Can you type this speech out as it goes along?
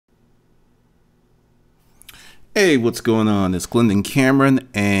Hey, what's going on? It's Glendon Cameron,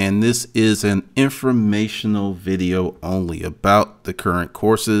 and this is an informational video only about the current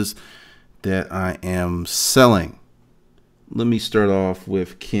courses that I am selling. Let me start off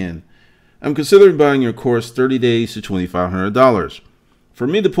with Ken. I'm considering buying your course 30 days to $2,500. For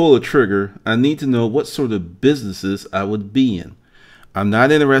me to pull a trigger, I need to know what sort of businesses I would be in. I'm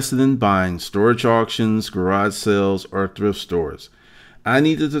not interested in buying storage auctions, garage sales, or thrift stores. I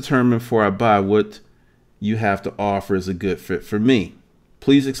need to determine before I buy what you have to offer is a good fit for me.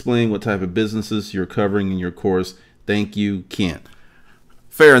 Please explain what type of businesses you're covering in your course. Thank you, Ken.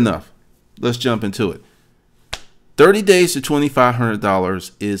 Fair enough. Let's jump into it. 30 days to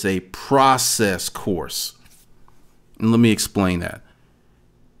 $2,500 is a process course. And let me explain that.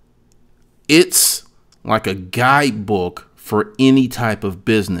 It's like a guidebook for any type of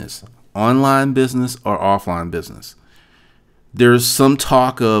business, online business or offline business. There's some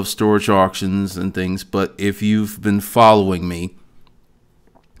talk of storage auctions and things, but if you've been following me,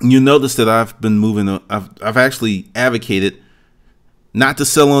 you notice that I've been moving. I've actually advocated not to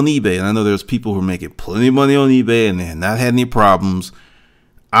sell on eBay. And I know there's people who are making plenty of money on eBay and they have not had any problems.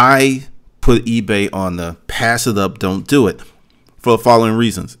 I put eBay on the pass it up, don't do it, for the following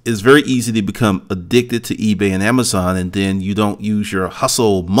reasons. It's very easy to become addicted to eBay and Amazon, and then you don't use your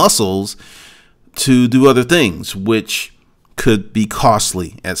hustle muscles to do other things, which could be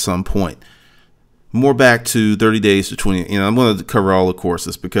costly at some point. More back to 30 days to 20. I'm going to cover all the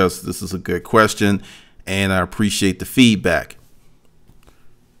courses because this is a good question and I appreciate the feedback.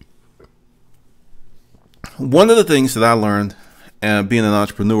 One of the things that I learned being an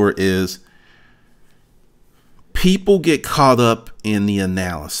entrepreneur is people get caught up in the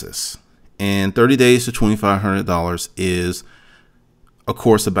analysis, and 30 days to $2,500 is a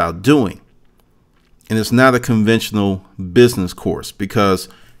course about doing. And it's not a conventional business course because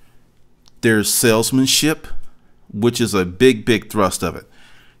there's salesmanship, which is a big thrust of it.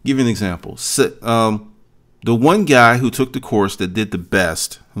 Give you an example. The one guy who took the course that did the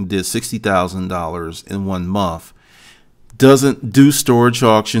best, who did $60,000 in 1 month, doesn't do storage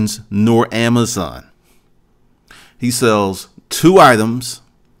auctions nor Amazon. He sells 2 items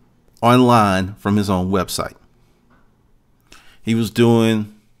online from his own website. He was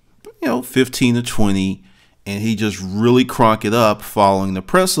doing 15 to 20, and he just really crank it up following the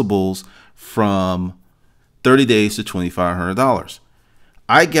principles from 30 days to $2,500.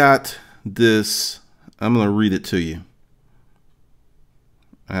 I got this. I'm going to read it to you.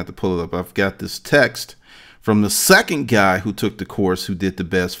 I have to pull it up. I've got this text from the second guy who took the course who did the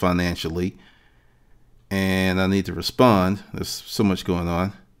best financially, and I need to respond. There's so much going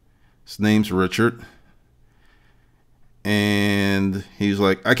on. His name's Richard. And he's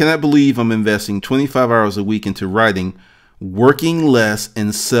like, I cannot believe I'm investing 25 hours a week into writing, working less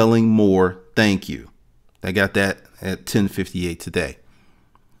and selling more. Thank you. I got that at 10:58 today.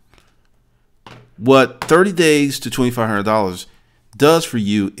 What 30 days to $2,500 does for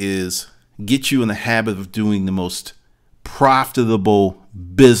you is get you in the habit of doing the most profitable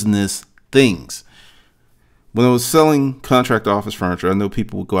business things. When I was selling contract office furniture, I know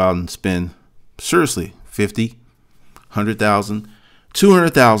people would go out and spend seriously $50,000, $100,000,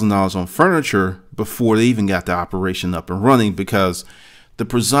 $200,000 on furniture before they even got the operation up and running, because the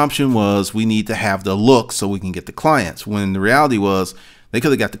presumption was we need to have the look so we can get the clients, when the reality was they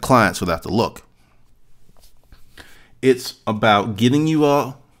could have got the clients without the look. It's about getting you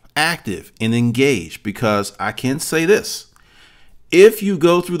all active and engaged, because I can say this. If you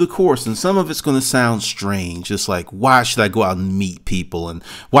go through the course, and some of it's going to sound strange, it's like, why should I go out and meet people? And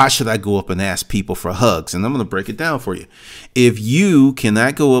why should I go up and ask people for hugs? And I'm going to break it down for you. If you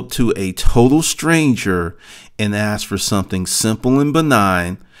cannot go up to a total stranger and ask for something simple and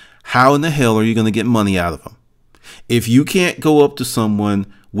benign, how in the hell are you going to get money out of them? If you can't go up to someone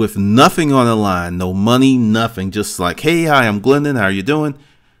with nothing on the line, no money, nothing, just like, hey, hi, I'm Glendon, how are you doing?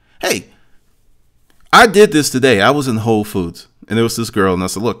 Hey, I did this today. I was in Whole Foods. And there was this girl, and I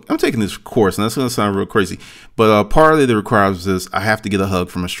said, look, I'm taking this course, and that's going to sound real crazy, but part of the requirements is I have to get a hug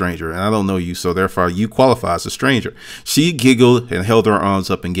from a stranger, and I don't know you, so therefore you qualify as a stranger. She giggled and held her arms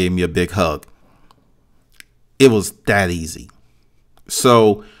up and gave me a big hug. It was that easy.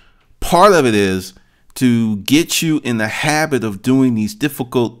 So part of it is to get you in the habit of doing these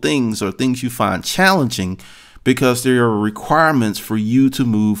difficult things or things you find challenging, because there are requirements for you to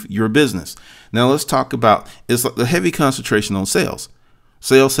move your business. Now let's talk about, it's the heavy concentration on sales.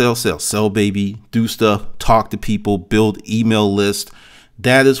 Sell, baby, do stuff, talk to people, build email lists.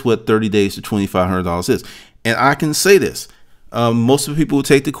 That is what 30 days to $2,500 is. And I can say this, most of the people who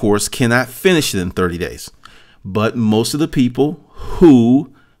take the course cannot finish it in 30 days. But most of the people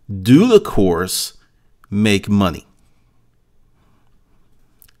who do the course make money.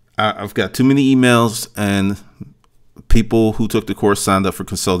 I've got too many emails and people who took the course signed up for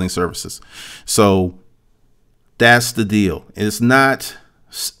consulting services. So that's the deal. It's not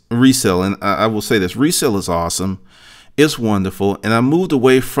resale. And I will say this, resale is awesome. It's wonderful. And I moved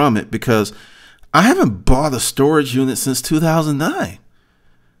away from it because I haven't bought a storage unit since 2009.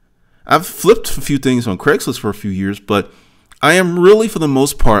 I've flipped a few things on Craigslist for a few years, but I am really, for the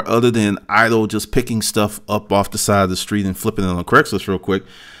most part, other than idle, just picking stuff up off the side of the street and flipping it on Craigslist real quick,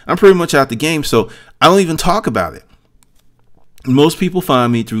 I'm pretty much out the game. So I don't even talk about it. Most people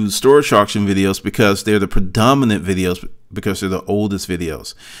find me through storage auction videos because they're the predominant videos, because they're the oldest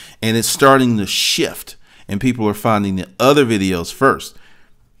videos. And it's starting to shift, and people are finding the other videos first.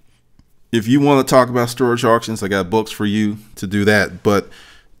 If you want to talk about storage auctions, I got books for you to do that. But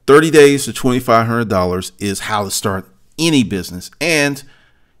 30 days to $2,500 is how to start any business, and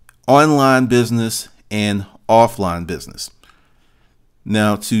online business and offline business.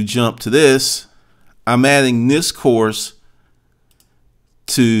 Now, to jump to this, I'm adding this course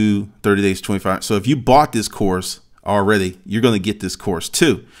to 30 days to 25. So if you bought this course already, you're going to get this course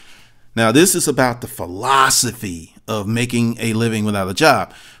too. Now, this is about the philosophy of making a living without a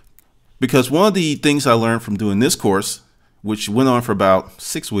job, because one of the things I learned from doing this course, which went on for about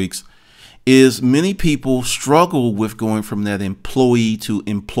 6 weeks, is many people struggle with going from that employee to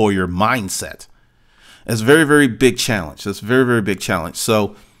employer mindset. That's a very, very big challenge. That's a very, very big challenge.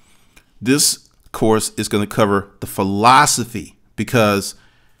 So this course is going to cover the philosophy, because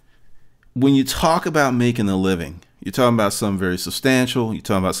when you talk about making a living, you're talking about something very substantial. You're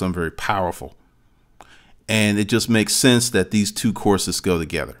talking about something very powerful. And it just makes sense that these two courses go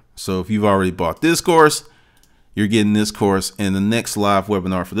together. So if you've already bought this course, you're getting this course, and the next live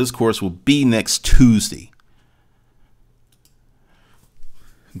webinar for this course will be next Tuesday.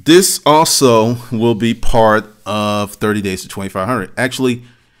 This also will be part of 30 days to 2,500. Actually,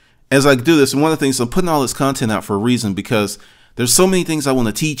 as I do this, and one of the things, I'm putting all this content out for a reason, because there's so many things I want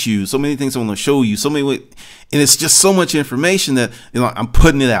to teach you, so many things I want to show you, and it's just so much information that, I'm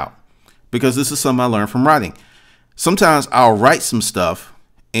putting it out, because this is something I learned from writing. Sometimes I'll write some stuff,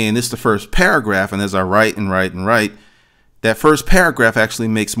 and it's the first paragraph, and as I write and write and write, that first paragraph actually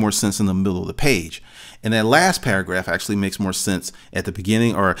makes more sense in the middle of the page. And that last paragraph actually makes more sense at the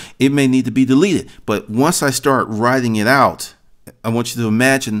beginning, or it may need to be deleted. But once I start writing it out, I want you to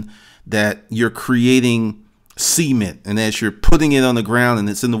imagine that you're creating cement, and as you're putting it on the ground and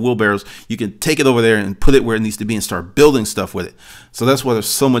it's in the wheelbarrows, you can take it over there and put it where it needs to be and start building stuff with it. So that's why there's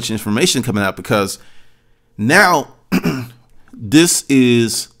so much information coming out, because now this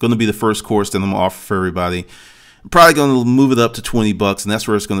is going to be the first course that I'm going to offer for everybody. I'm probably going to move it up to $20, and that's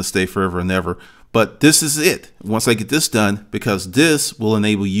where it's going to stay forever and ever. But this is it. Once I get this done, because this will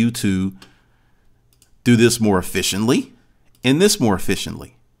enable you to do this more efficiently and this more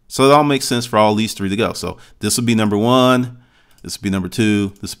efficiently. So it all makes sense for all these three to go. So this will be number 1, this will be number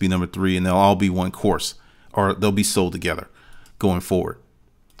 2, this will be number 3, and they'll all be one course, or they'll be sold together going forward.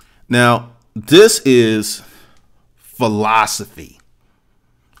 Now, this is philosophy.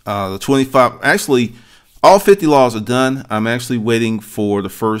 The 25, actually, all 50 laws are done. I'm actually waiting for the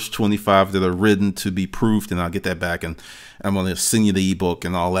first 25 that are written to be proofed, and I'll get that back, and I'm going to send you the ebook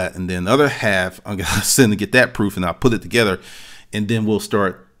and all that. And then the other half, I'm going to send to get that proof, and I'll put it together, and then we'll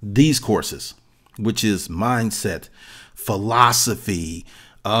start these courses, which is mindset, philosophy,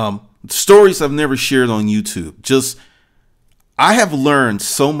 stories I've never shared on YouTube. Just, I have learned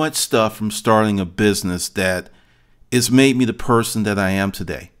so much stuff from starting a business that it's made me the person that I am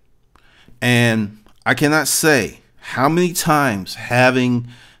today. And I cannot say how many times having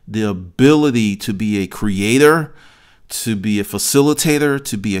the ability to be a creator, to be a facilitator,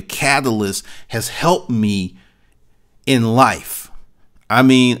 to be a catalyst has helped me in life. I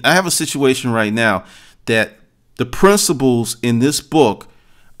mean, I have a situation right now that the principles in this book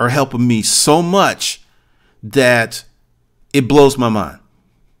are helping me so much that it blows my mind.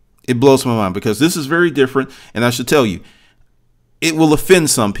 It blows my mind, because this is very different. And I should tell you, it will offend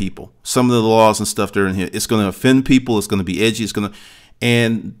some people. Some of the laws and stuff that are in here, it's going to offend people. It's going to be edgy.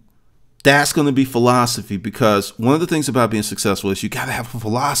 And that's going to be philosophy, because one of the things about being successful is you got to have a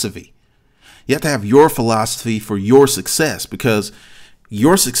philosophy. You have to have your philosophy for your success, because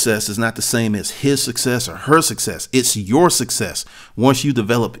your success is not the same as his success or her success. It's your success once you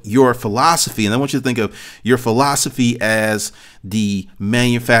develop your philosophy. And I want you to think of your philosophy as the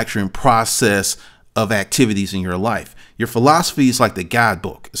manufacturing process of activities in your life. Your philosophy is like the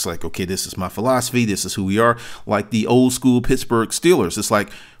guidebook. It's like, okay, this is my philosophy. This is who we are. Like the old school Pittsburgh Steelers. It's like,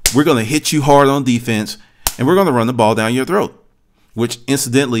 we're going to hit you hard on defense, and we're going to run the ball down your throat. which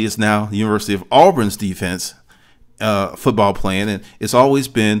incidentally is now the University of Auburn's defense football plan, and it's always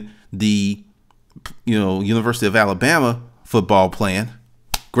been the University of Alabama football plan.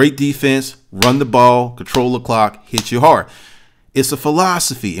 Great defense, run the ball, control the clock, hit you hard. It's a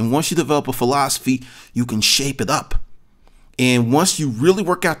philosophy, and once you develop a philosophy, you can shape it up. And once you really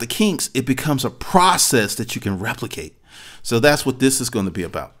work out the kinks, it becomes a process that you can replicate. So that's what this is going to be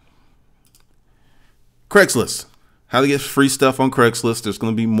about. Craigslist. How to get free stuff on Craigslist. There's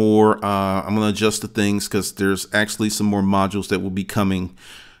going to be more. I'm going to adjust the things because there's actually some more modules that will be coming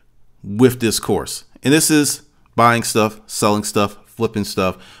with this course. And this is buying stuff, selling stuff, flipping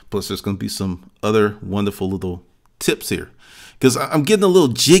stuff. Plus, there's going to be some other wonderful little tips here because I'm getting a little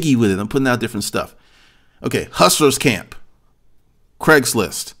jiggy with it. I'm putting out different stuff. Okay, Hustlers Camp,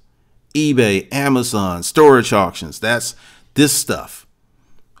 Craigslist, eBay, Amazon, storage auctions. That's this stuff.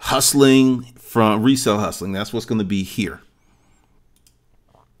 Hustling from resale hustling. That's what's going to be here.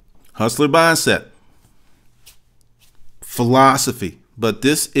 Hustler mindset. Philosophy. But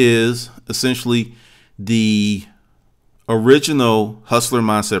this is essentially the original Hustler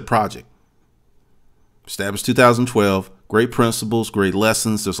Mindset project. Established 2012. Great principles, great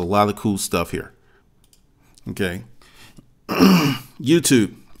lessons. There's a lot of cool stuff here. Okay.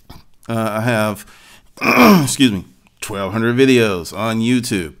 YouTube. I have, 1,200 videos on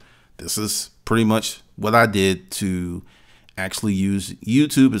YouTube. This is pretty much what I did to actually use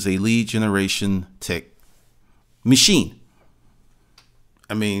YouTube as a lead generation tech machine.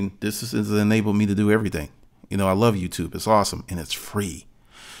 I mean, this has enabled me to do everything. I love YouTube. It's awesome and it's free.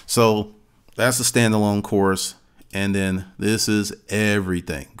 So that's a standalone course. And then this is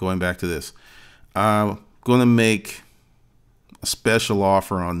everything. Going back to this, I'm going to make a special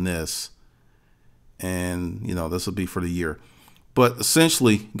offer on this. And, this will be for the year. But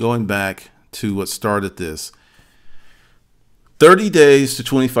essentially, going back to what started this, 30 days to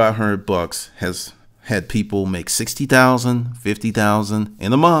 $2,500 has had people make $60,000, $50,000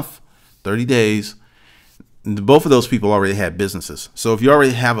 in a month, 30 days. Both of those people already had businesses. So if you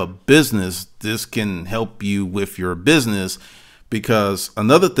already have a business, this can help you with your business. Because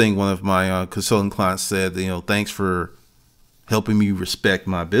another thing, one of my consulting clients said, thanks for helping me respect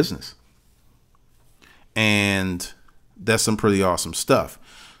my business. And that's some pretty awesome stuff.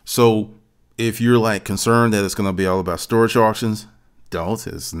 So if you're like concerned that it's going to be all about storage auctions, don't.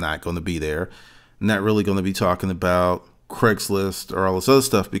 It's not going to be there. I'm not really going to be talking about Craigslist or all this other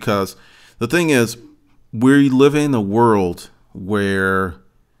stuff, because the thing is, we live in a world where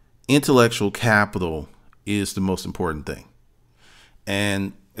intellectual capital is the most important thing.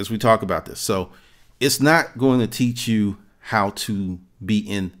 And as we talk about this, so it's not going to teach you how to be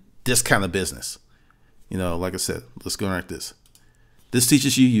in this kind of business. Like I said, let's go like this. This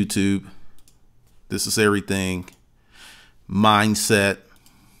teaches you YouTube. This is everything. Mindset.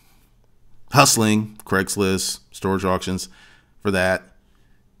 Hustling. Craigslist. Storage auctions for that.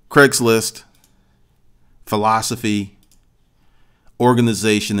 Craigslist. Philosophy.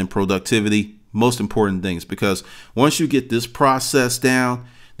 Organization and productivity. Most important things, because once you get this process down,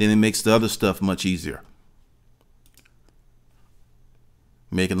 then it makes the other stuff much easier.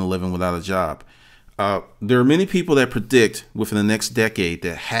 Making a living without a job. There are many people that predict within the next decade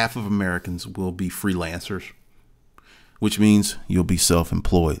that half of Americans will be freelancers, which means you'll be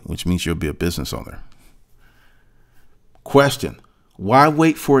self-employed, which means you'll be a business owner. Question: why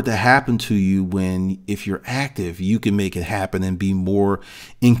wait for it to happen to you when, if you're active, you can make it happen and be more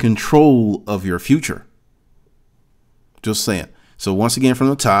in control of your future? Just saying. So once again, from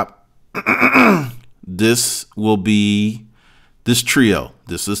the top, this will be this trio.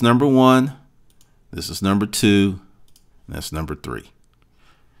 This is number 1. This is number 2. And that's number 3.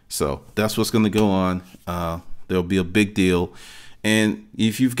 So that's what's going to go on. There'll be a big deal. And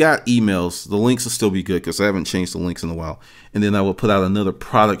if you've got emails, the links will still be good because I haven't changed the links in a while. And then I will put out another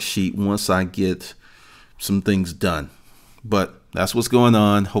product sheet once I get some things done. But that's what's going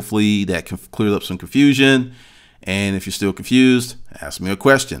on. Hopefully that can clear up some confusion. And if you're still confused, ask me a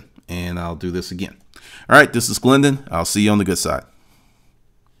question and I'll do this again. All right, this is Glendon. I'll see you on the good side.